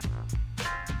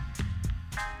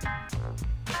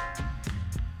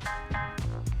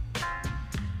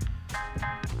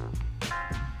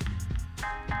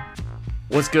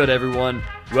What's good, everyone?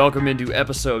 Welcome into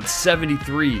episode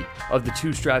 73 of the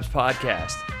Two Stripes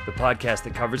Podcast, the podcast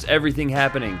that covers everything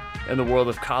happening in the world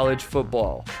of college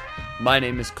football. My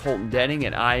name is Colton Denning,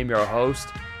 and I am your host.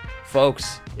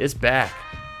 Folks, it's back.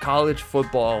 College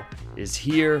football is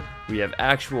here. We have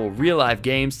actual real-life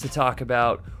games to talk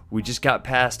about. We just got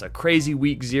past a crazy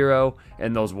week 0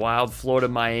 and those wild Florida,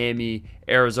 Miami,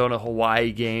 Arizona,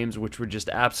 Hawaii games, which were just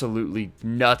absolutely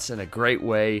nuts in a great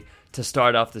way to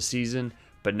start off the season.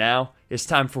 But now it's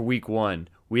time for week 1.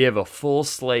 We have a full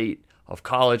slate of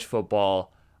college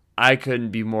football. I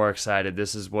couldn't be more excited.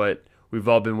 This is what we've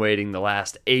all been waiting the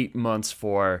last 8 months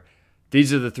for.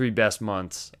 These are the 3 best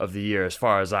months of the year as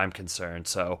far as I'm concerned.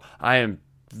 So I am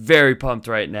very pumped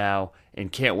right now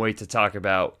and can't wait to talk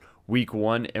about week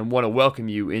 1 and want to welcome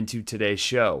you into today's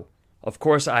show. Of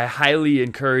course, I highly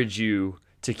encourage you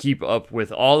to keep up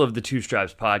with all of the Two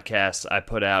Stripes podcasts I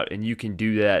put out, and you can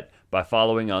do that by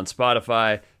following on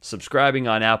Spotify, subscribing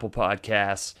on Apple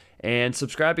Podcasts, and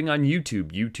subscribing on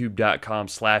YouTube,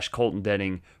 youtube.com/Colton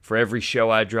Denning for every show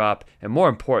I drop, and more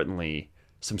importantly,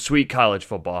 some sweet college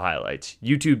football highlights.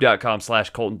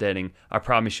 youtube.com/Colton Denning. I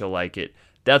promise you'll like it.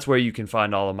 That's where you can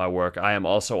find all of my work. I am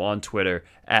also on Twitter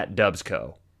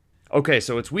 @DubsCo. Okay,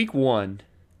 so it's week 1,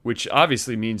 which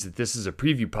obviously means that this is a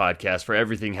preview podcast for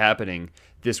everything happening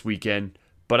this weekend,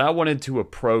 but I wanted to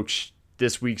approach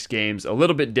this week's games a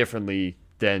little bit differently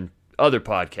than other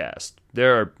podcasts.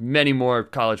 There are many more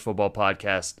college football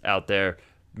podcasts out there,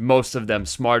 most of them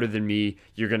smarter than me.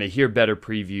 You're going to hear better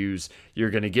previews.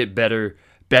 You're going to get better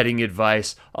betting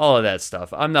advice, all of that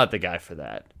stuff. I'm not the guy for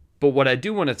that. But what I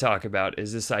do want to talk about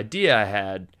is this idea I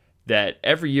had that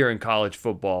every year in college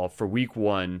football for week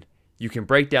 1, you can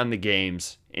break down the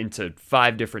games into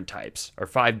 5 different types or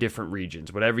 5 different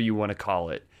regions, whatever you want to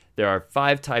call it. There are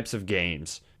 5 types of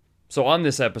games. So on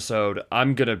this episode,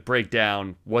 I'm going to break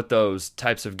down what those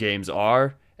types of games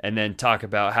are and then talk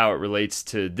about how it relates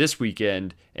to this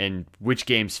weekend and which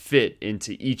games fit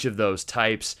into each of those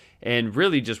types and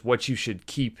really just what you should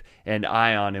keep an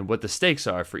eye on and what the stakes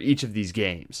are for each of these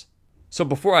games. So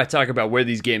before I talk about where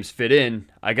these games fit in,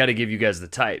 I got to give you guys the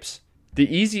types.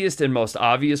 The easiest and most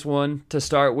obvious one to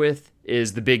start with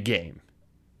is the big game.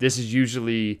 This is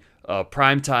usually a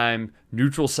primetime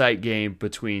neutral site game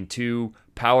between 2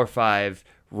 Power 5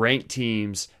 ranked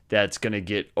teams that's going to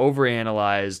get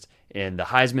overanalyzed in the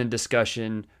Heisman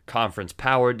discussion, conference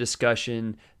power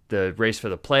discussion, the race for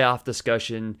the playoff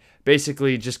discussion.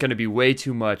 Basically just going to be way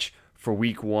too much for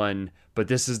week 1, but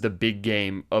this is the big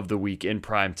game of the week in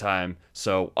prime time.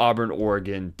 So Auburn,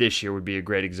 Oregon this year would be a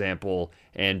great example,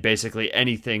 and basically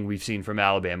anything we've seen from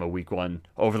Alabama week 1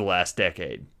 over the last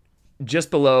decade. Just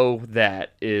below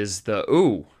that is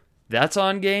the that's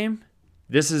on game.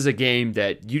 This is a game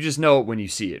that you just know it when you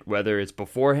see it, whether it's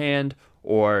beforehand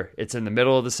or it's in the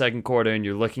middle of the second quarter and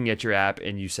you're looking at your app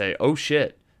and you say, oh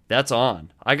shit, that's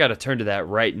on. I got to turn to that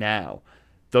right now.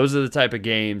 Those are the type of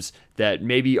games that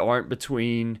maybe aren't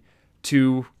between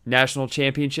 2 national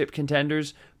championship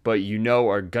contenders, but you know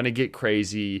are going to get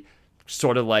crazy,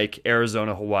 sort of like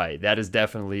Arizona, Hawaii. That is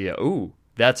definitely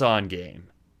that's on game.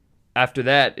 After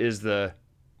that is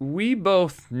we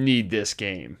both need this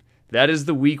game. That is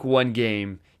the week 1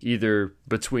 game, either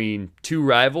between 2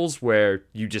 rivals where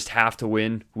you just have to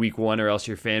win week 1 or else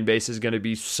your fan base is going to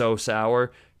be so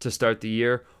sour to start the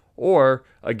year, or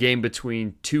a game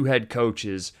between 2 head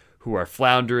coaches who are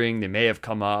floundering. They may have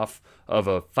come off of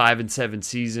a 5-7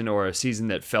 season or a season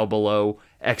that fell below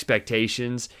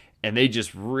expectations, and they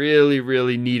just really,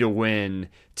 really need a win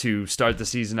to start the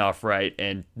season off right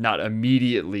and not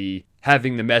immediately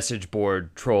having the message board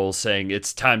trolls saying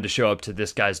it's time to show up to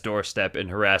this guy's doorstep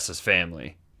and harass his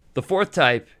family. The 4th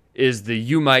type is the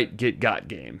you might get got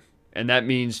game. And that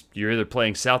means you're either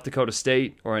playing South Dakota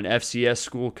State or an FCS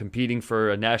school competing for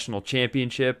a national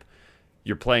championship.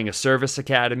 You're playing a service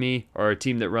academy or a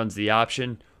team that runs the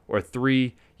option. Or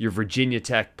 3, you're Virginia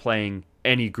Tech playing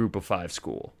any group of 5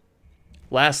 school.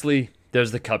 Lastly,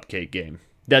 there's the cupcake game.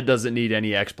 That doesn't need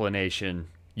any explanation.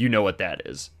 You know what that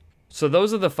is. So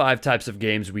those are the 5 types of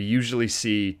games we usually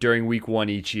see during week 1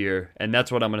 each year, and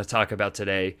that's what I'm going to talk about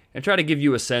today and try to give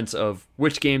you a sense of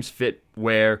which games fit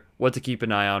where, what to keep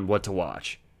an eye on, what to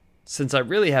watch. Since I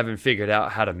really haven't figured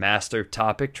out how to master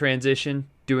topic transition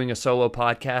doing a solo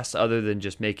podcast other than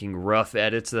just making rough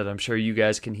edits that I'm sure you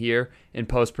guys can hear in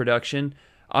post-production,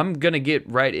 I'm going to get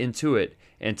right into it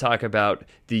and talk about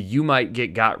the you might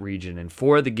get got region and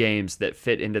 4 of the games that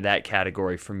fit into that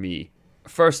category for me.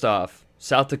 First off,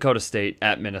 South Dakota State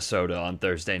at Minnesota on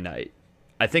Thursday night.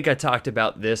 I think I talked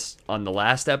about this on the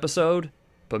last episode,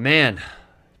 but man,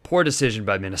 poor decision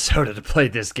by Minnesota to play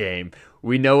this game.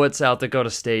 We know what South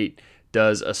Dakota State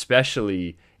does,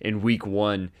 especially in week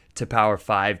 1 to Power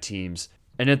 5 teams.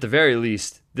 And at the very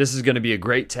least, this is going to be a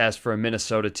great test for a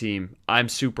Minnesota team I'm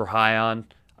super high on.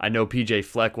 I know PJ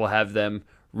Fleck will have them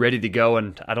ready to go,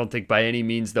 and I don't think by any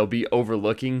means they'll be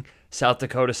overlooking South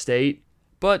Dakota State,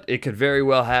 but it could very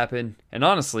well happen, and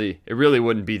honestly, it really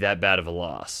wouldn't be that bad of a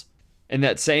loss. In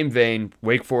that same vein,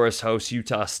 Wake Forest hosts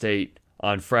Utah State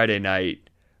on Friday night.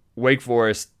 Wake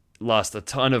Forest lost a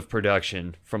ton of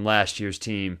production from last year's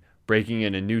team, breaking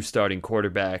in a new starting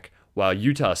quarterback, while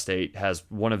Utah State has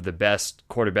one of the best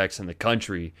quarterbacks in the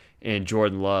country in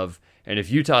Jordan Love. And if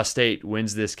Utah State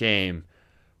wins this game,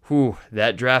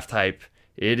 that draft hype,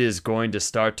 it is going to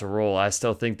start to roll. I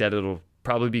still think that it'll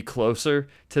probably be closer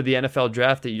to the NFL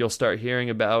draft that you'll start hearing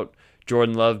about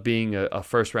Jordan Love being a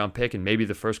first-round pick and maybe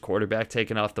the first quarterback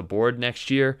taken off the board next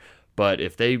year. But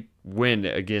if they win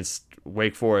against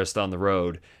Wake Forest on the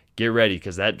road, get ready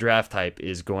because that draft hype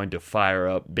is going to fire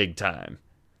up big time.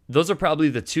 Those are probably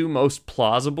the two most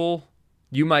plausible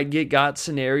you might get got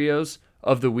scenarios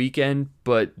of the weekend,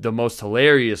 but the most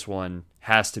hilarious one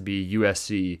has to be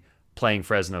USC playing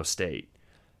Fresno State.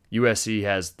 USC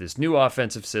has this new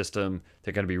offensive system.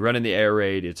 They're going to be running the air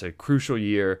raid. It's a crucial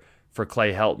year for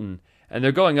Clay Helton, and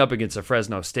they're going up against a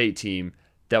Fresno State team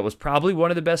that was probably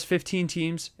one of the best 15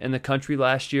 teams in the country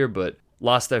last year, but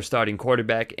lost their starting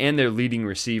quarterback and their leading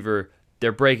receiver.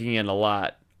 They're breaking in a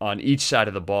lot on each side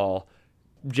of the ball.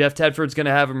 Jeff Tedford's going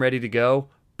to have them ready to go,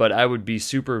 but I would be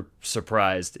super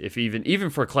surprised if even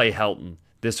for Clay Helton,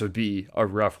 this would be a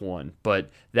rough one. But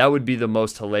that would be the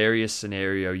most hilarious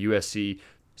scenario. USC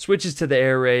switches to the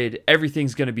air raid.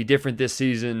 Everything's going to be different this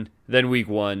season. Then week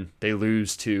 1, they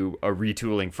lose to a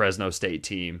retooling Fresno State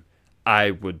team. I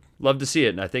would love to see it,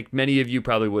 and I think many of you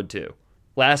probably would too.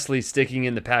 Lastly, sticking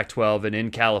in the Pac-12 and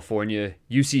in California,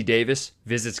 UC Davis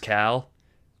visits Cal.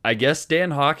 I guess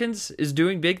Dan Hawkins is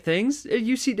doing big things at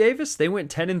UC Davis. They went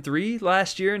 10-3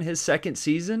 last year in his second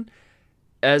season.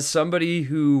 As somebody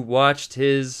who watched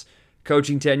his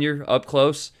coaching tenure up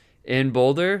close in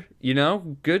Boulder,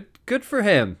 good for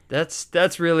him.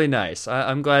 That's really nice.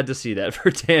 I'm glad to see that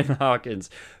for Dan Hawkins.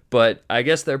 But I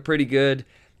guess they're pretty good.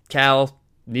 Cal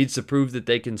needs to prove that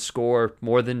they can score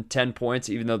more than 10 points,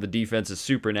 even though the defense is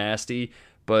super nasty.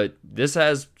 But this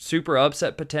has super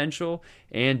upset potential,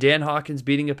 and Dan Hawkins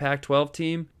beating a Pac-12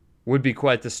 team would be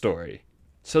quite the story.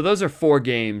 So those are 4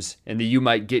 games in the you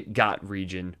might get got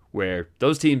region where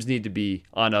those teams need to be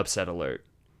on upset alert.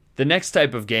 The next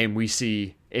type of game we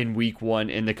see in week 1,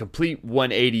 and the complete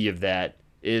 180 of that,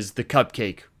 is the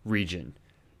cupcake region.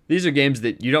 These are games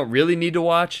that you don't really need to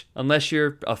watch unless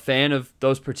you're a fan of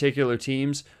those particular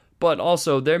teams, but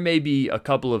also there may be a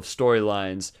couple of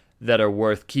storylines that are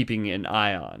worth keeping an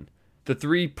eye on. The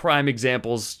 3 prime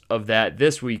examples of that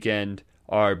this weekend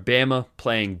are Bama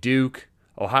playing Duke,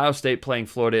 Ohio State playing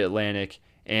Florida Atlantic,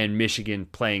 and Michigan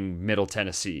playing Middle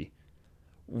Tennessee.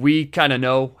 We kind of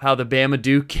know how the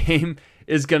Bama-Duke game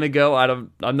is going to go.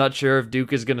 I'm not sure if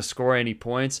Duke is going to score any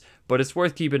points, but it's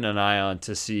worth keeping an eye on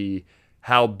to see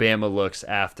how Bama looks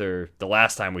after the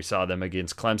last time we saw them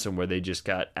against Clemson, where they just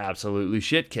got absolutely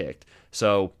shit-kicked.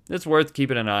 So it's worth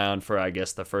keeping an eye on for, I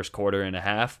guess, the first quarter and a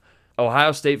half.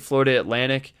 Ohio State, Florida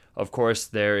Atlantic. Of course,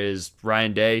 there is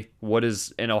Ryan Day. What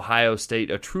is an Ohio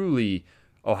State, a truly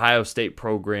Ohio State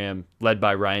program led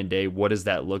by Ryan Day? What does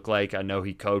that look like? I know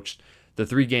he coached the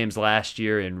 3 games last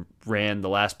year and ran the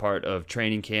last part of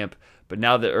training camp, but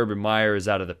now that Urban Meyer is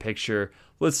out of the picture,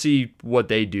 let's see what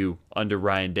they do under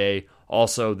Ryan Day.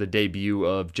 Also, the debut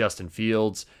of Justin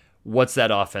Fields. What's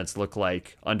that offense look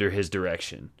like under his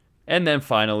direction? And then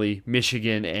finally,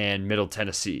 Michigan and Middle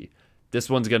Tennessee. This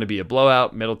one's going to be a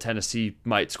blowout. Middle Tennessee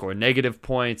might score negative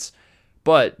points,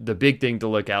 but the big thing to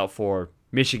look out for,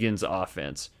 Michigan's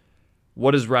offense.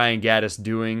 What is Ryan Gaddis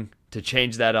doing to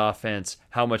change that offense?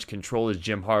 How much control is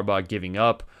Jim Harbaugh giving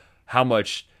up? How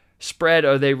much spread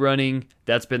are they running?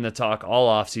 That's been the talk all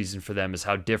offseason for them, is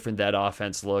how different that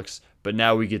offense looks, but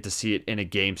now we get to see it in a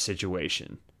game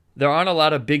situation. There aren't a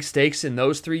lot of big stakes in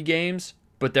those 3 games,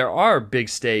 but there are big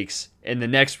stakes in the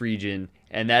next region,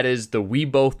 and that is the we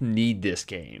both need this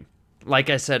game. Like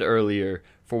I said earlier,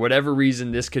 for whatever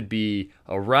reason, this could be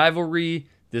a rivalry.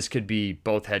 This could be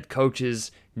both head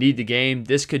coaches need the game.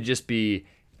 This could just be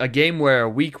a game where a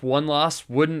week 1 loss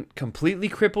wouldn't completely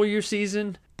cripple your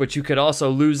season, but you could also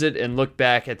lose it and look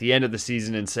back at the end of the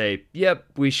season and say, yep,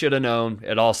 we should have known.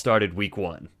 It all started week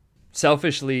 1.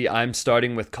 Selfishly, I'm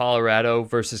starting with Colorado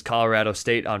versus Colorado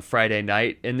State on Friday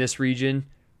night in this region.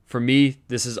 For me,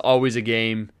 this is always a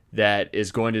game that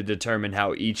is going to determine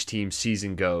how each team's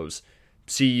season goes.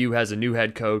 CU has a new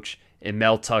head coach in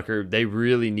Mel Tucker. They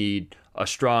really need a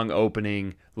strong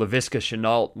opening. Laviska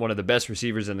Shenault, one of the best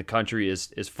receivers in the country,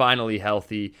 is finally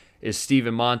healthy. Is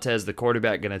Steven Montez, the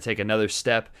quarterback, going to take another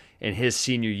step in his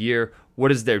senior year? What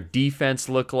does their defense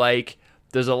look like?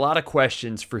 There's a lot of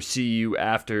questions for CU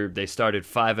after they started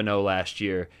 5-0 last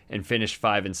year and finished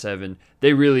 5-7.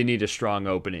 They really need a strong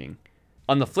opening.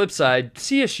 On the flip side,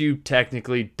 CSU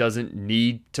technically doesn't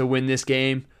need to win this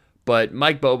game, but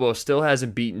Mike Bobo still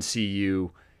hasn't beaten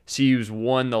CU. CU's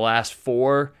won the last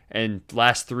 4, and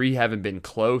last 3 haven't been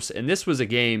close. And this was a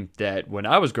game that, when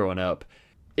I was growing up,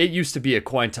 it used to be a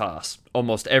coin toss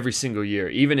almost every single year.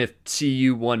 Even if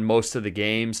CU won most of the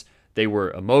games, they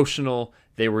were emotional,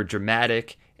 they were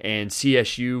dramatic, and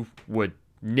CSU would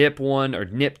nip 1 or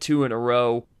nip 2 in a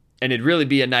row, and it'd really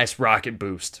be a nice rocket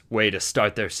boost way to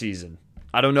start their season.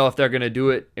 I don't know if they're going to do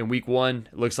it in week 1.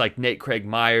 It looks like Nate Craig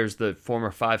Myers, the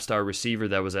former 5-star receiver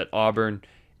that was at Auburn,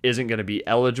 isn't going to be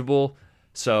eligible,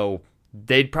 so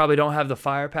they probably don't have the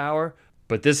firepower,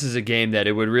 but this is a game that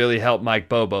it would really help Mike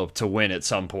Bobo to win at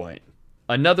some point.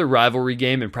 Another rivalry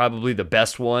game, and probably the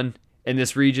best one in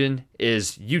this region,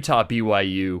 is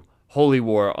Utah-BYU Holy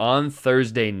War on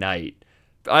Thursday night.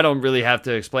 I don't really have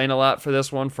to explain a lot for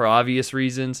this one for obvious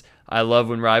reasons. I love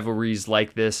when rivalries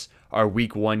like this are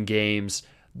week 1 games.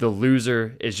 The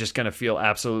loser is just going to feel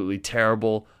absolutely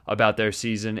terrible about their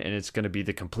season, and it's going to be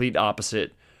the complete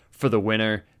opposite for the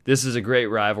winner. This is a great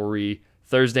rivalry,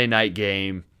 Thursday night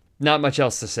game. Not much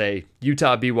else to say.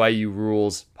 Utah-BYU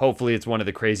rules. Hopefully it's one of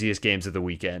the craziest games of the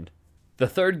weekend. The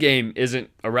third game isn't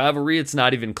a rivalry, it's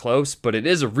not even close, but it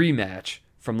is a rematch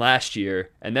from last year,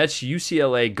 and that's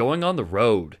UCLA going on the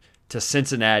road to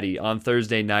Cincinnati on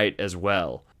Thursday night as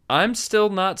well. I'm still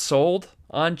not sold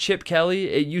on Chip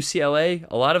Kelly at UCLA.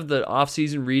 A lot of the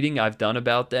offseason reading I've done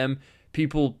about them,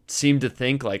 people seem to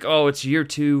think like, oh, it's year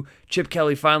 2. Chip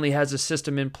Kelly finally has a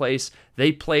system in place.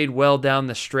 They played well down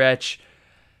the stretch.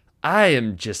 I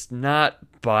am just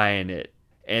not buying it.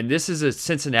 And this is a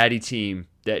Cincinnati team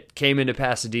that came into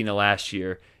Pasadena last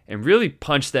year and really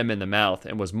punched them in the mouth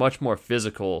and was much more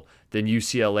physical than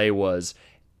UCLA was,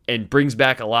 and brings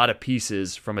back a lot of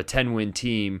pieces from a 10-win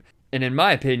team, and in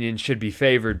my opinion should be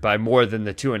favored by more than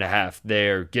the 2.5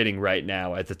 they're getting right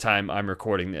now at the time I'm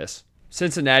recording this.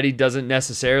 Cincinnati doesn't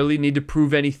necessarily need to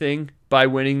prove anything by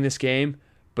winning this game,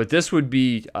 but this would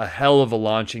be a hell of a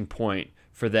launching point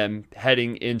for them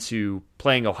heading into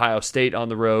playing Ohio State on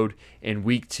the road in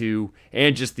week 2,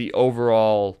 and just the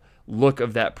overall look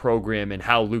of that program and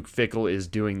how Luke Fickell is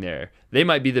doing there. They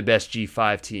might be the best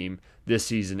G5 team this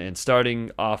season, and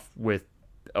starting off with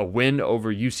a win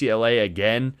over UCLA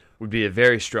again would be a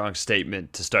very strong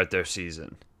statement to start their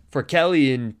season. For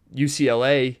Kelly and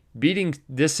UCLA, beating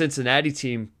this Cincinnati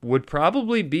team would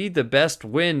probably be the best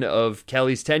win of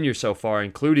Kelly's tenure so far,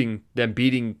 including them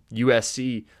beating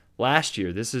USC last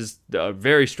year. This is a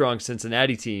very strong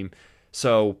Cincinnati team,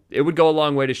 so it would go a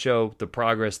long way to show the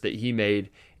progress that he made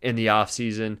in the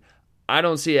offseason. I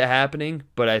don't see it happening,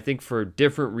 but I think for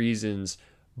different reasons,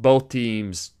 both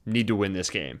teams need to win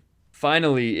this game.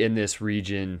 Finally, in this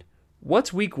region,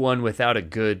 what's week 1 without a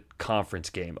good conference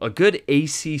game? A good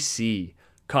ACC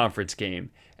conference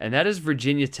game, and that is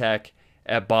Virginia Tech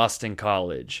at Boston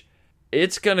College.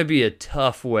 It's going to be a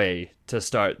tough way to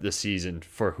start the season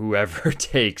for whoever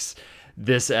takes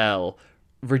this L.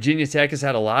 Virginia Tech has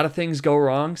had a lot of things go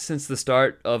wrong since the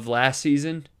start of last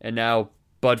season, and now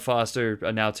Bud Foster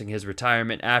announcing his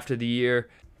retirement after the year.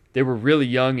 They were really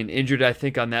young and injured, I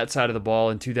think, on that side of the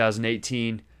ball in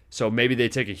 2018. So maybe they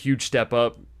take a huge step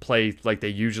up, play like they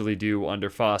usually do under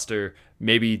Foster.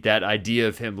 Maybe that idea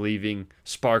of him leaving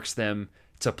sparks them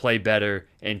to play better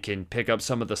and can pick up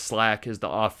some of the slack as the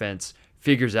offense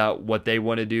figures out what they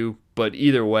want to do. But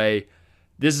either way,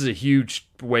 this is a huge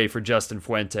way for Justin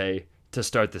Fuente to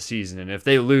start the season. And if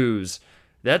they lose,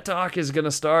 that talk is going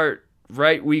to start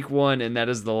right week 1, and that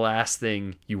is the last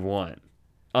thing you want.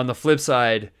 On the flip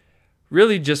side,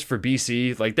 really just for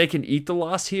BC, like they can eat the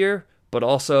loss here, but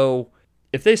also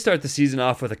if they start the season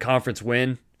off with a conference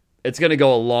win, it's going to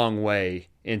go a long way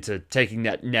into taking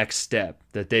that next step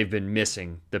that they've been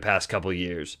missing the past couple of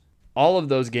years. All of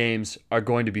those games are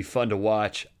going to be fun to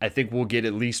watch. I think we'll get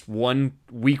at least one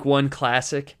week 1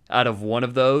 classic out of one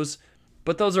of those,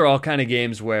 but those are all kind of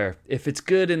games where if it's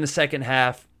good in the second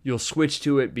half, you'll switch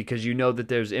to it because you know that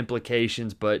there's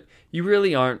implications, but you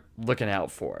really aren't looking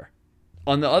out for.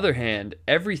 On the other hand,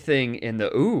 everything in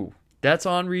the that's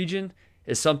on region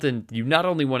is something you not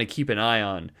only want to keep an eye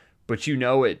on, but you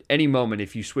know at any moment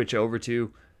if you switch over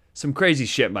to, some crazy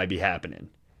shit might be happening.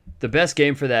 The best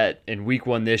game for that in week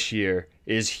 1 this year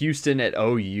is Houston at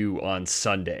OU on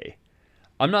Sunday.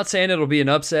 I'm not saying it'll be an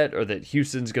upset or that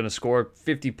Houston's going to score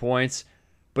 50 points,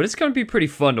 but it's going to be pretty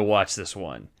fun to watch this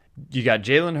one. You got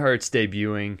Jalen Hurts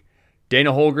debuting,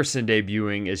 Dana Holgorsen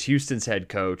debuting as Houston's head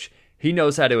coach. He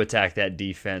knows how to attack that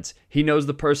defense. He knows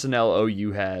the personnel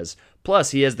OU has.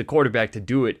 Plus, he has the quarterback to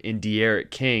do it in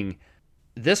De'Aaron King.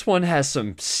 This one has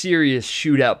some serious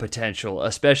shootout potential,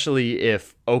 especially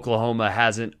if Oklahoma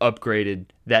hasn't upgraded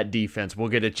that defense. We'll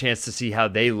get a chance to see how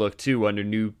they look, too, under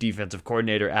new defensive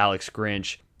coordinator Alex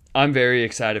Grinch. I'm very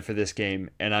excited for this game,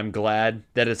 and I'm glad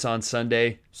that it's on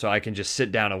Sunday so I can just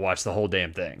sit down and watch the whole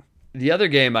damn thing. The other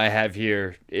game I have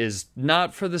here is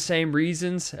not for the same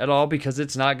reasons at all, because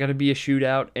it's not going to be a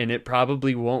shootout, and it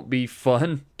probably won't be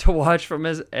fun to watch from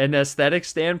an aesthetic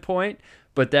standpoint,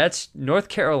 but that's North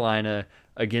Carolina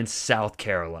against South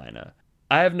Carolina.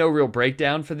 I have no real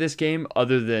breakdown for this game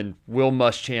other than Will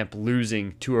Muschamp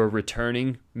losing to a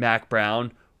returning Mac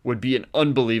Brown would be an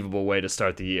unbelievable way to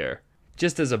start the year.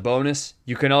 Just as a bonus,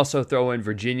 you can also throw in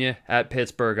Virginia at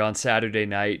Pittsburgh on Saturday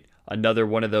night, another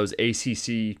one of those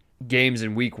ACC games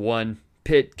in week 1.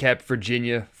 Pitt kept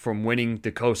Virginia from winning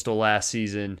the Coastal last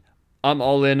season. I'm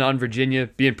all in on Virginia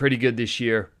being pretty good this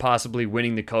year, possibly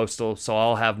winning the Coastal, so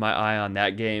I'll have my eye on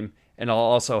that game. And I'll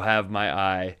also have my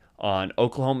eye on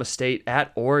Oklahoma State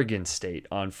at Oregon State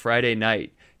on Friday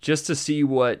night, just to see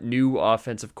what new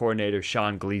offensive coordinator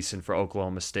Sean Gleason for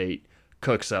Oklahoma State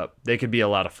cooks up. They could be a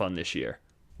lot of fun this year.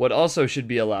 What also should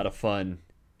be a lot of fun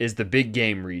is the big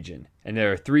game region. And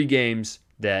there are 3 games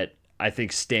that I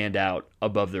think stand out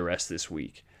above the rest this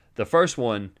week. The first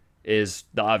one is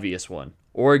the obvious one.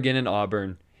 Oregon and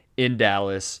Auburn in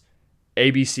Dallas,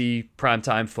 ABC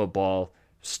primetime football,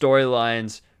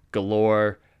 storylines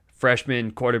galore.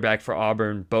 Freshman quarterback for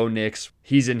Auburn, Bo Nix,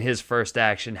 he's in his first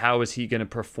action. How is he going to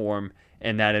perform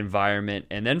in that environment?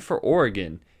 And then for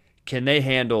Oregon, can they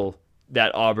handle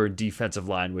that Auburn defensive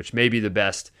line, which may be the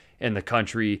best in the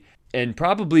country? And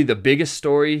probably the biggest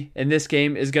story in this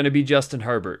game is going to be Justin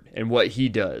Herbert and what he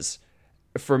does.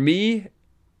 For me,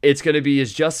 it's going to be,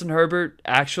 is Justin Herbert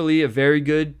actually a very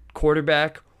good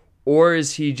quarterback, or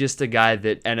is he just a guy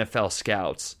that NFL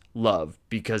scouts love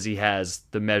because he has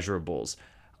the measurables?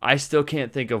 I still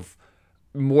can't think of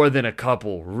more than a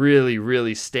couple really,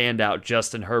 really standout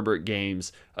Justin Herbert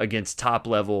games against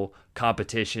top-level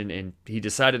competition, and he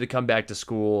decided to come back to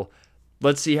school.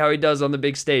 Let's see how he does on the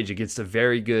big stage against a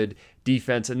very good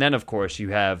defense. And then, of course, you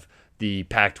have the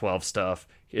Pac-12 stuff.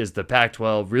 Is the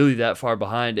Pac-12 really that far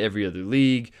behind every other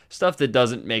league? Stuff that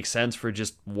doesn't make sense for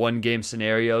just one-game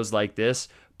scenarios like this,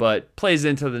 but plays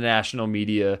into the national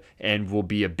media and will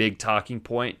be a big talking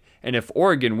point. And if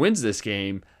Oregon wins this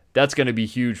game, that's going to be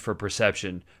huge for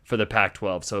perception for the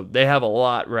Pac-12. So they have a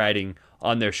lot riding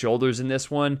on their shoulders in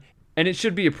this one, and it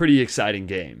should be a pretty exciting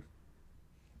game.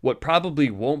 What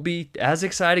probably won't be as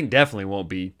exciting, definitely won't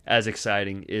be as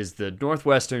exciting, is the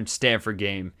Northwestern-Stanford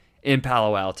game in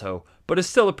Palo Alto, but it's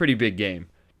still a pretty big game.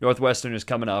 Northwestern is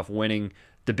coming off winning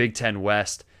the Big Ten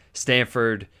West.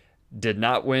 Stanford did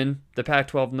not win the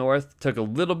Pac-12 North, took a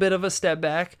little bit of a step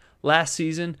back last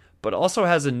season, but also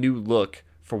has a new look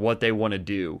for what they want to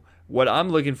do. What I'm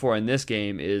looking for in this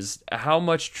game is how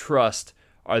much trust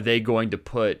are they going to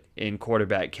put in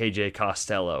quarterback KJ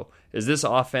Costello? Is this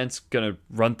offense going to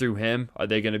run through him? Are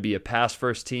they going to be a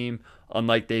pass-first team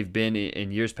unlike they've been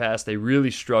in years past? They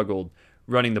really struggled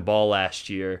running the ball last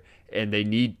year, and they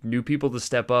need new people to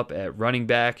step up at running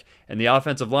back, and the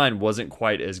offensive line wasn't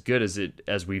quite as good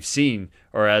as we've seen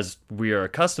or as we are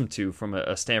accustomed to from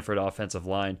a Stanford offensive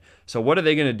line. So what are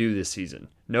they going to do this season?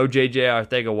 No J.J.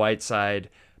 Arcega-Whiteside,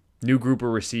 new group of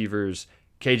receivers.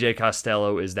 KJ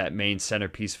Costello is that main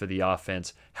centerpiece for the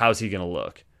offense. How's he going to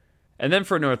look? And then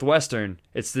for Northwestern,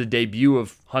 it's the debut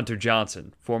of Hunter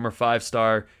Johnson, former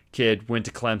 5-star kid, went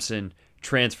to Clemson,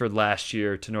 transferred last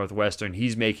year to Northwestern.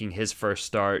 He's making his first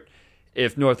start.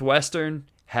 If Northwestern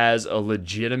has a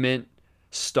legitimate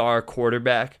star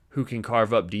quarterback who can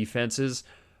carve up defenses,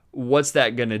 what's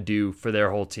that going to do for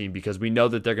their whole team? Because we know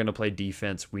that they're going to play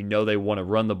defense. We know they want to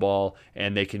run the ball,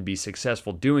 and they can be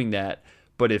successful doing that.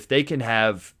 But if they can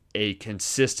have a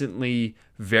consistently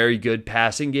very good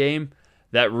passing game,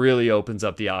 that really opens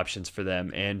up the options for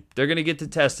them. And they're going to get to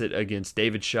test it against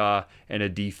David Shaw and a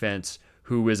defense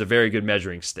who is a very good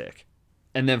measuring stick.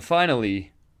 And then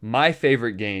finally, my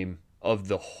favorite game of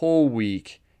the whole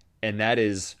week, and that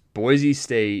is Boise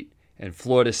State and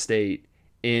Florida State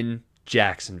in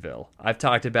Jacksonville. I've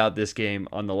talked about this game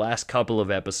on the last couple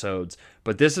of episodes,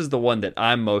 but this is the one that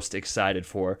I'm most excited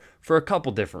for a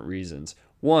couple different reasons.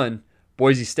 One,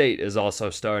 Boise State is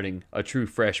also starting a true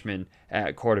freshman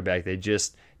at quarterback. They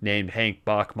just named Hank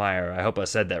Bachmeier, I hope I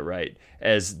said that right,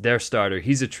 as their starter.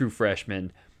 He's a true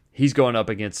freshman. He's going up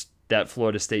against that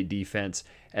Florida State defense.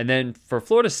 And then for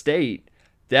Florida State,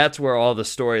 That's where all the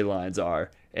storylines are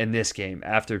in this game.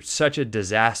 After such a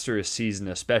disastrous season,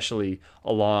 especially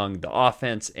along the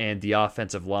offense and the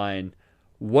offensive line,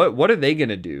 what are they going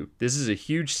to do? This is a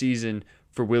huge season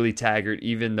for Willie Taggart,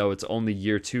 even though it's only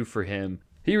year 2 for him.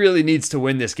 He really needs to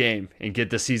win this game and get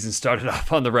the season started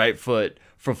off on the right foot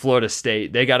for Florida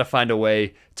State. They got to find a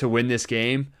way to win this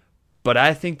game, but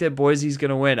I think that Boise's going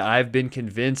to win. I've been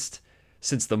convinced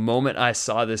since the moment I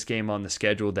saw this game on the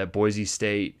schedule that Boise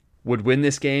State would win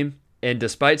this game, and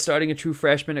despite starting a true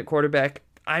freshman at quarterback,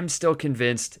 I'm still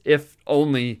convinced, if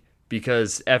only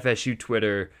because FSU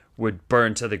Twitter would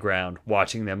burn to the ground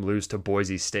watching them lose to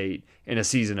Boise State in a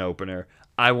season opener.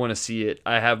 I want to see it.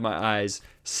 I have my eyes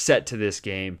set to this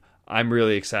game. I'm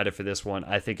really excited for this one.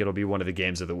 I think it'll be one of the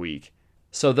games of the week.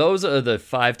 So those are the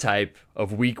 5 type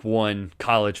of week 1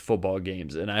 college football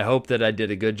games, and I hope that I did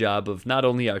a good job of not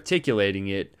only articulating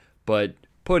it, but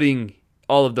putting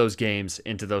all of those games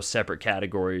into those separate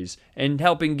categories and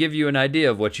helping give you an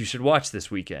idea of what you should watch this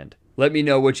weekend. Let me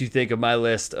know what you think of my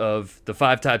list of the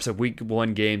 5 types of week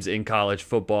 1 games in college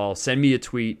football. Send me a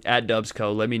tweet at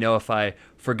Dubsco. Let me know if I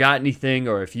forgot anything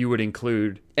or if you would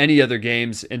include any other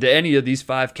games into any of these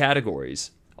 5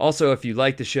 categories. Also, if you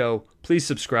like the show, please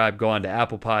subscribe. Go on to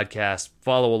Apple Podcasts.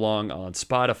 Follow along on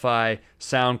Spotify,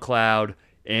 SoundCloud,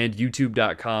 and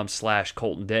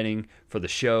youtube.com/Colton Denning for the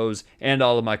shows and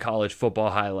all of my college football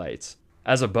highlights.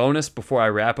 As a bonus, before I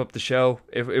wrap up the show,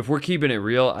 if we're keeping it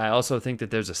real, I also think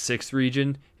that there's a 6th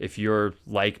region. If you're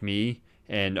like me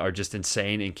and are just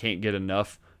insane and can't get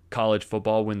enough college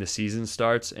football when the season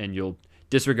starts, and you'll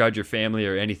disregard your family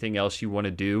or anything else you want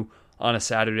to do on a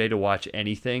Saturday to watch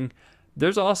anything,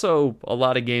 there's also a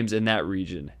lot of games in that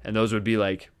region. And those would be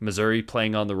like Missouri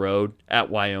playing on the road at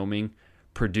Wyoming,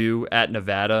 Purdue at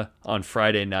Nevada on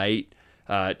Friday night,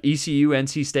 ECU,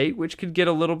 NC State, which could get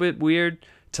a little bit weird,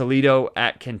 Toledo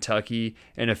at Kentucky,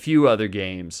 and a few other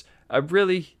games.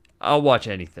 I'll watch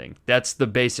anything. That's the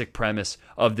basic premise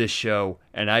of this show,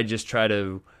 and I just try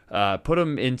to put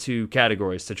them into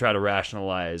categories to try to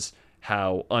rationalize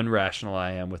how unrational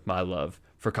I am with my love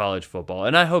for college football,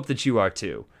 and I hope that you are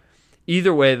too.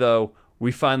 Either way, though,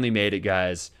 we finally made it,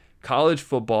 guys. College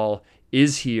football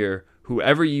is here.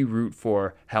 Whoever you root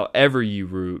for, however you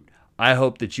root, I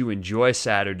hope that you enjoy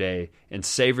Saturday and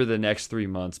savor the next 3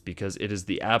 months because it is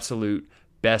the absolute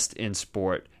best in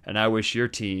sport. And I wish your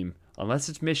team, unless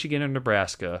it's Michigan or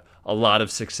Nebraska, a lot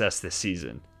of success this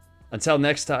season. Until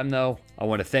next time, though, I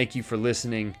want to thank you for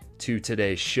listening to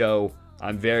today's show.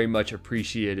 I'm very much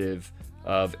appreciative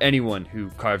of anyone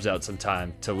who carves out some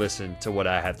time to listen to what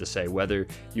I have to say. Whether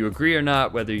you agree or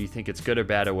not, whether you think it's good or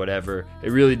bad or whatever,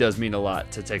 it really does mean a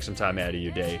lot to take some time out of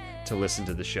your day to listen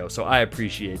to the show. So I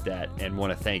appreciate that and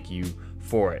want to thank you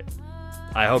for it.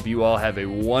 I hope you all have a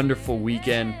wonderful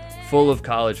weekend full of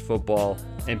college football,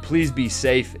 and please be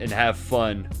safe and have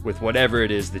fun with whatever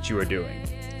it is that you are doing.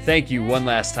 Thank you one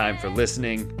last time for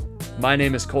listening. My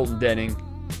name is Colton Denning,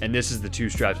 and this is the Two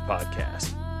Stripes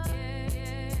Podcast.